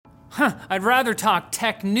I'd rather talk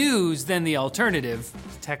tech news than the alternative.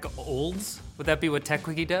 Tech olds? Would that be what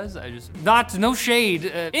TechWiki does? No shade.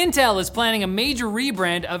 Intel is planning a major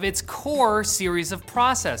rebrand of its Core series of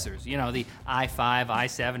processors. You know, the i5,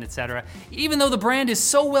 i7, etc. Even though the brand is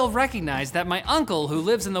so well recognized that my uncle, who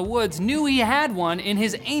lives in the woods, knew he had one in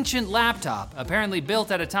his ancient laptop, apparently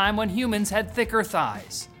built at a time when humans had thicker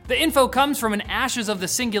thighs. The info comes from an Ashes of the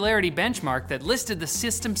Singularity benchmark that listed the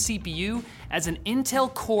system CPU as an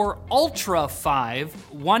Intel Core Ultra 5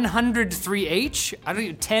 103H,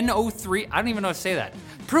 1003, I don't even know how to say that,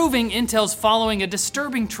 proving Intel's following a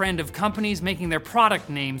disturbing trend of companies making their product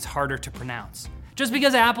names harder to pronounce. Just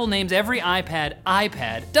because Apple names every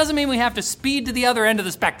iPad doesn't mean we have to speed to the other end of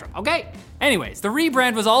the spectrum, okay? Anyways, the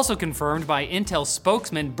rebrand was also confirmed by Intel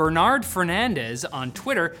spokesman Bernard Fernandez on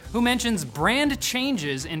Twitter, who mentions brand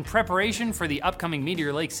changes in preparation for the upcoming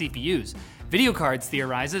Meteor Lake CPUs. Video Cards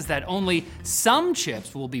theorizes that only some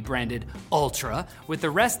chips will be branded Ultra, with the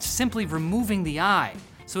rest simply removing the I.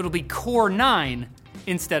 So it'll be Core 9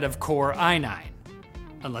 instead of Core i9.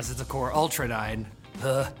 Unless it's a Core Ultra 9.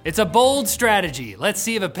 It's a bold strategy. Let's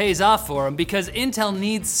see if it pays off for them, because Intel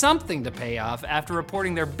needs something to pay off after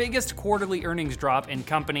reporting their biggest quarterly earnings drop in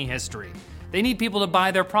company history. They need people to buy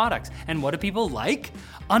their products. And what do people like?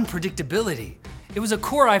 Unpredictability. It was a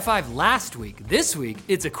Core i5 last week. This week,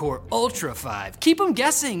 it's a Core Ultra 5. Keep them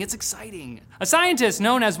guessing, it's exciting. A scientist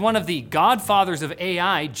known as one of the godfathers of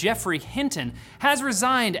AI, Geoffrey Hinton, has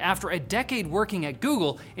resigned after a decade working at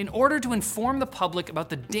Google in order to inform the public about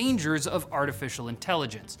the dangers of artificial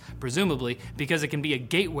intelligence, presumably because it can be a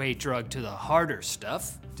gateway drug to the harder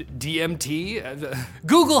stuff. DMT?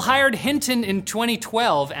 Google hired Hinton in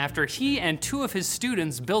 2012 after he and two of his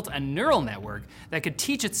students built a neural network that could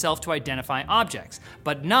teach itself to identify objects,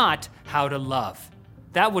 but not how to love.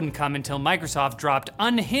 That wouldn't come until Microsoft dropped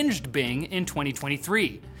Unhinged Bing in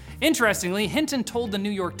 2023. Interestingly, Hinton told the New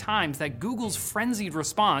York Times that Google's frenzied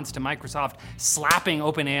response to Microsoft slapping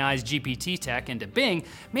OpenAI's GPT tech into Bing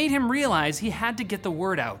made him realize he had to get the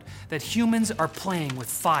word out that humans are playing with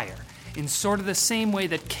fire, in sort of the same way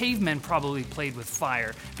that cavemen probably played with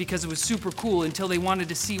fire because it was super cool until they wanted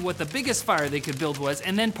to see what the biggest fire they could build was,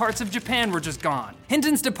 and then parts of Japan were just gone.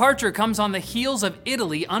 Hinton's departure comes on the heels of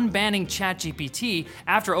Italy unbanning ChatGPT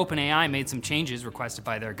after OpenAI made some changes requested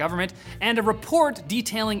by their government, and a report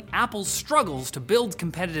detailing Apple's struggles to build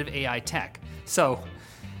competitive AI tech. So,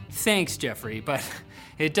 thanks, Geoffrey, but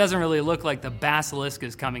it doesn't really look like the basilisk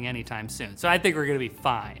is coming anytime soon. So I think we're gonna be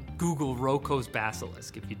fine. Google Roko's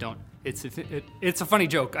basilisk if you don't. It's a funny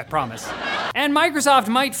joke, I promise. And Microsoft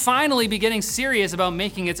might finally be getting serious about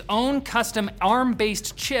making its own custom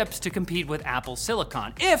ARM-based chips to compete with Apple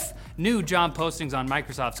Silicon, if new job postings on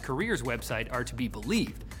Microsoft's careers website are to be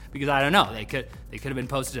believed. Because I don't know, they could have been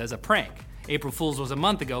posted as a prank. April Fool's was a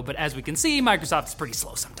month ago, but as we can see, Microsoft is pretty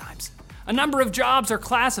slow sometimes. A number of jobs are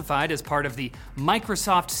classified as part of the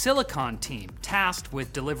Microsoft Silicon team, tasked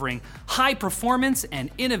with delivering high-performance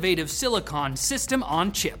and innovative silicon system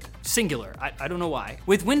on chip. Singular, I don't know why.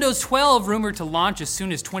 With Windows 12 rumored to launch as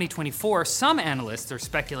soon as 2024, some analysts are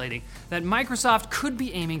speculating that Microsoft could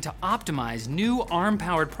be aiming to optimize new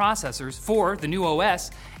ARM-powered processors for the new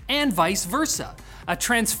OS and vice versa. A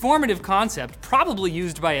transformative concept probably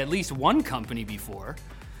used by at least one company before.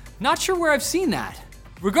 Not sure where I've seen that.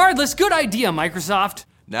 Regardless, good idea, Microsoft.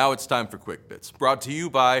 Now it's time for Quick Bits, brought to you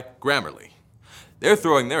by Grammarly. They're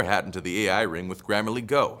throwing their hat into the AI ring with Grammarly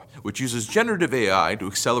Go, which uses generative AI to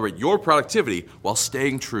accelerate your productivity while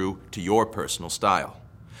staying true to your personal style.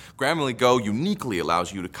 Grammarly Go uniquely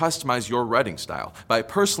allows you to customize your writing style by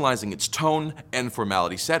personalizing its tone and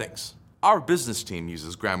formality settings. Our business team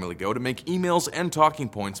uses Grammarly Go to make emails and talking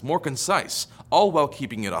points more concise, all while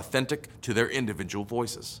keeping it authentic to their individual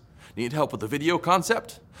voices. Need help with a video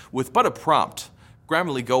concept? With but a prompt,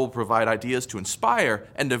 Grammarly Go will provide ideas to inspire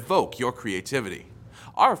and evoke your creativity.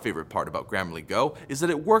 Our favorite part about Grammarly Go is that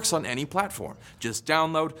it works on any platform. Just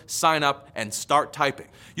download, sign up, and start typing.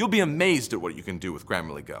 You'll be amazed at what you can do with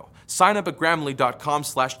Grammarly Go. Sign up at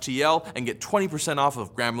Grammarly.com/TL and get 20% off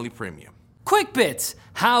of Grammarly Premium. Quick Bits,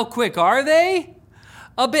 how quick are they?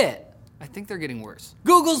 A bit. I think they're getting worse.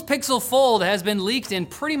 Google's Pixel Fold has been leaked in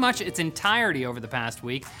pretty much its entirety over the past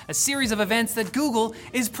week, a series of events that Google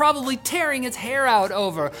is probably tearing its hair out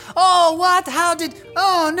over. Oh, what? How did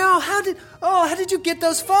you get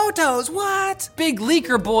those photos? What? Big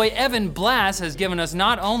leaker boy Evan Blass has given us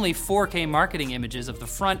not only 4K marketing images of the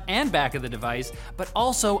front and back of the device, but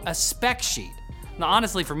also a spec sheet. Now,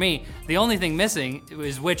 honestly, for me, the only thing missing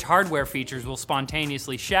is which hardware features will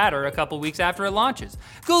spontaneously shatter a couple weeks after it launches.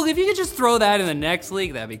 Google, if you could just throw that in the next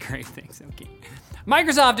leak, that'd be great. Thanks, okay.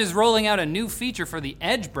 Microsoft is rolling out a new feature for the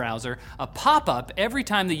Edge browser, a pop-up every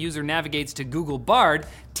time the user navigates to Google Bard,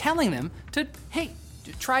 telling them to, hey,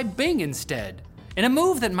 try Bing instead. In a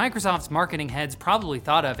move that Microsoft's marketing heads probably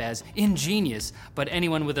thought of as ingenious, but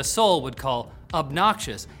anyone with a soul would call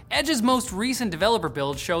obnoxious, Edge's most recent developer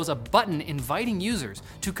build shows a button inviting users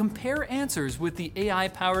to compare answers with the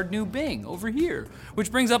AI-powered new Bing over here,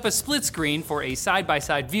 which brings up a split screen for a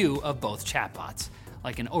side-by-side view of both chatbots,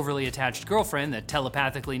 like an overly attached girlfriend that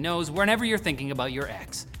telepathically knows whenever you're thinking about your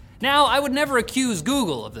ex. Now, I would never accuse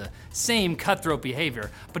Google of the same cutthroat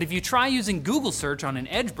behavior, but if you try using Google search on an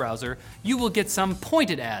Edge browser, you will get some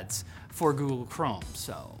pointed ads for Google Chrome,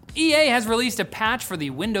 so. EA has released a patch for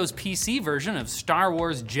the Windows PC version of Star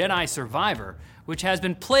Wars Jedi Survivor, which has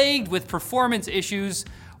been plagued with performance issues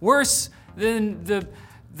worse than the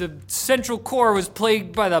central core was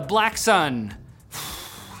plagued by the Black Sun.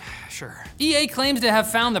 Sure. EA claims to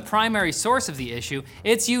have found the primary source of the issue.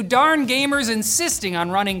 It's you darn gamers insisting on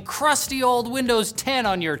running crusty old Windows 10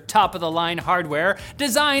 on your top-of-the-line hardware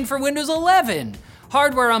designed for Windows 11.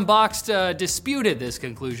 Hardware Unboxed disputed this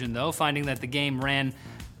conclusion, though, finding that the game ran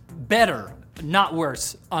better, not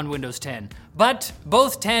worse, on Windows 10. But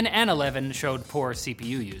both 10 and 11 showed poor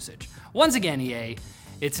CPU usage. Once again, EA,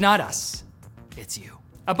 it's not us, it's you.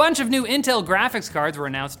 A bunch of new Intel graphics cards were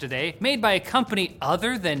announced today, made by a company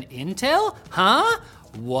other than Intel? Huh?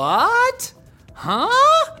 What? Huh?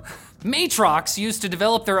 Matrox used to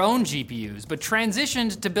develop their own GPUs, but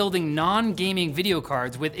transitioned to building non-gaming video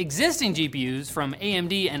cards with existing GPUs from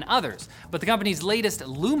AMD and others. But the company's latest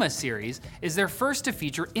Luma series is their first to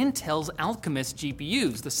feature Intel's Alchemist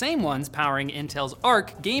GPUs, the same ones powering Intel's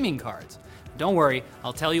Arc gaming cards. Don't worry,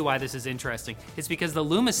 I'll tell you why this is interesting. It's because the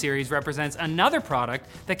Luma series represents another product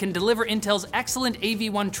that can deliver Intel's excellent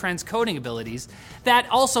AV1 transcoding abilities that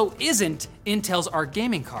also isn't Intel's Arc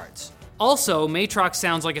gaming cards. Also, Matrox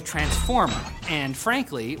sounds like a transformer, and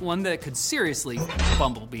frankly, one that could seriously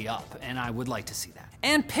Bumblebee up, and I would like to see that.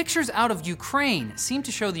 And pictures out of Ukraine seem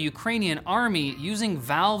to show the Ukrainian army using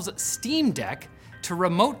Valve's Steam Deck to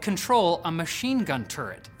remote control a machine gun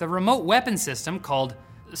turret. The remote weapon system, called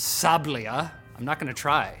Sablia, I'm not gonna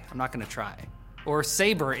try, or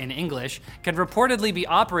Saber in English, can reportedly be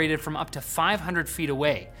operated from up to 500 feet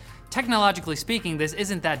away. Technologically speaking, this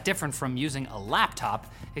isn't that different from using a laptop,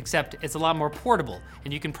 except it's a lot more portable,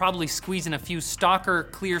 and you can probably squeeze in a few Stalker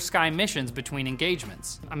Clear Sky missions between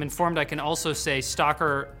engagements. I'm informed I can also say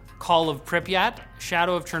Stalker Call of Pripyat,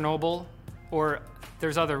 Shadow of Chernobyl, or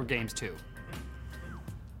there's other games too.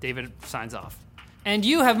 David signs off. And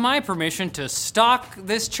you have my permission to stalk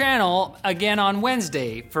this channel again on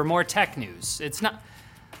Wednesday for more tech news. It's not,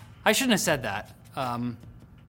 I shouldn't have said that.